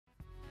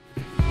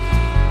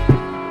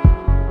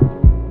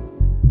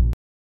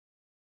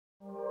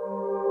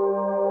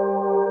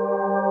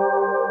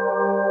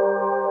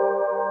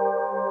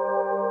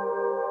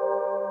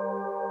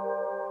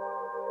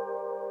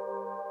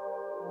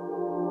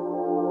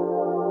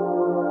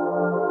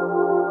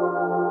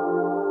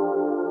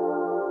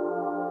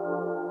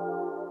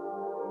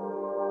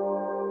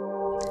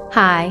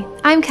Hi,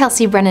 I'm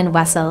Kelsea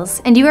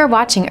Brennan-Wessels, and you are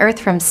watching Earth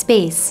from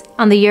Space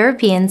on the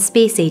European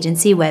Space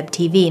Agency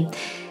Web-TV.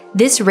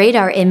 This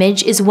radar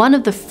image is one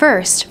of the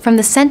first from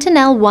the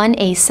Sentinel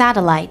 1A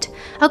satellite,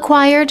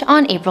 acquired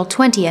on April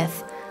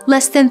 20th,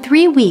 less than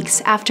 3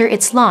 weeks after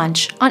its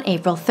launch on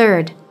April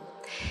 3rd.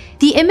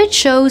 The image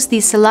shows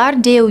the Salar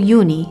de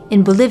Uyuni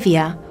in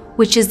Bolivia,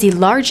 which is the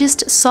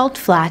largest salt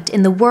flat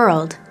in the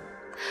world.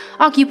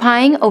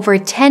 Occupying over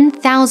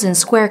 10,000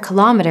 square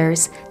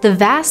kilometers, the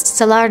vast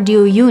Salar de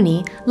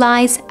Uyuni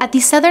lies at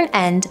the southern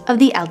end of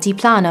the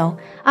Altiplano,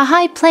 a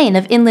high plain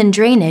of inland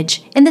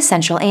drainage in the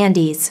central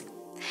Andes.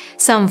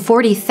 Some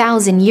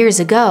 40,000 years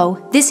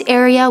ago, this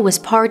area was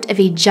part of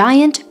a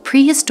giant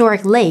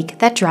prehistoric lake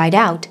that dried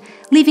out,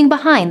 leaving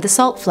behind the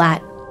salt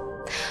flat.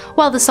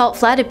 While the salt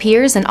flat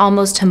appears an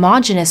almost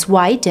homogeneous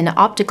white in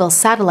optical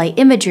satellite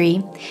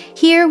imagery,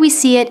 here we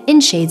see it in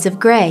shades of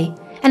gray,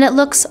 and it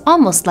looks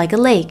almost like a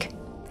lake.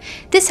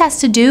 This has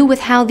to do with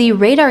how the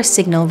radar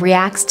signal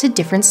reacts to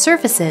different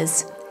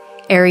surfaces.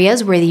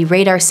 Areas where the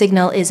radar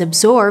signal is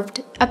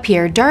absorbed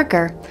appear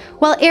darker,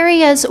 while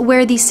areas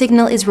where the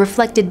signal is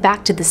reflected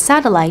back to the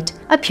satellite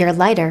appear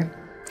lighter.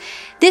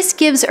 This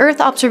gives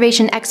Earth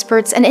observation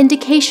experts an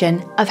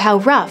indication of how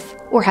rough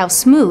or how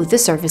smooth the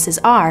surfaces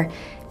are,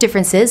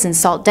 differences in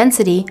salt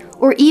density,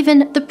 or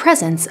even the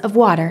presence of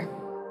water.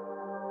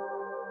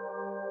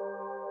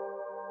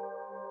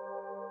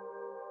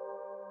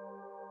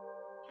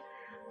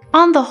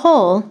 On the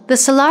whole, the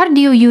Salar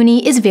de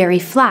Uyuni is very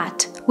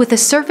flat, with a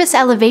surface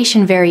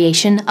elevation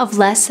variation of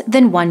less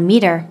than 1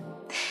 meter.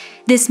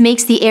 This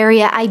makes the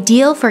area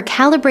ideal for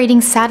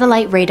calibrating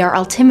satellite radar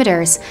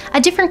altimeters, a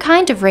different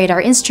kind of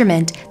radar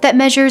instrument that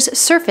measures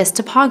surface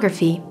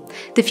topography.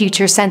 The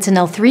future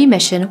Sentinel-3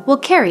 mission will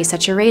carry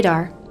such a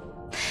radar.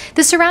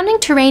 The surrounding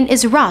terrain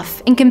is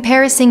rough in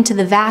comparison to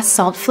the vast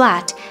salt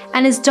flat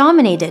and is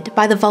dominated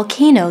by the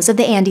volcanoes of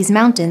the Andes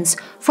Mountains,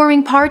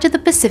 forming part of the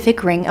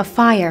Pacific Ring of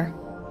Fire.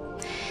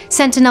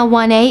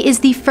 Sentinel-1A is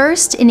the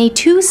first in a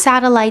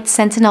 2-satellite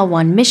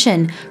Sentinel-1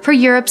 mission for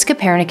Europe's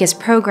Copernicus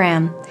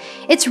program.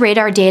 Its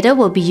radar data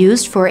will be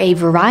used for a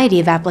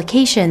variety of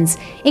applications,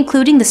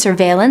 including the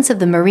surveillance of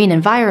the marine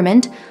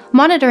environment,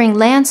 monitoring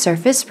land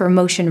surface for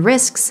motion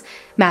risks,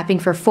 mapping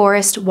for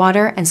forest,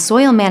 water, and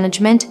soil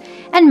management,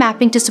 and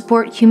mapping to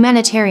support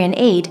humanitarian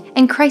aid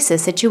and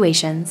crisis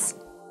situations.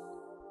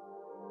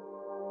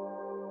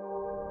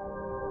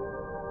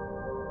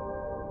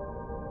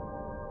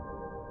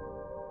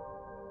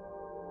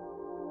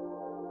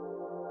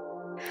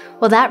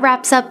 Well, that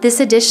wraps up this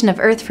edition of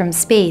Earth from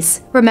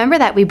Space. Remember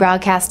that we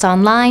broadcast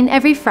online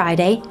every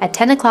Friday at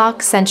 10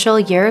 o'clock Central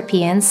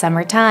European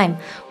Summer Time.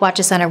 Watch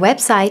us on our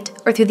website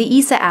or through the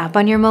ESA app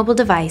on your mobile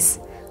device.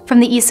 From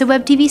the ESA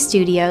Web-TV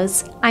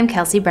studios, I'm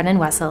Kelsea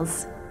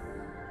Brennan-Wessels.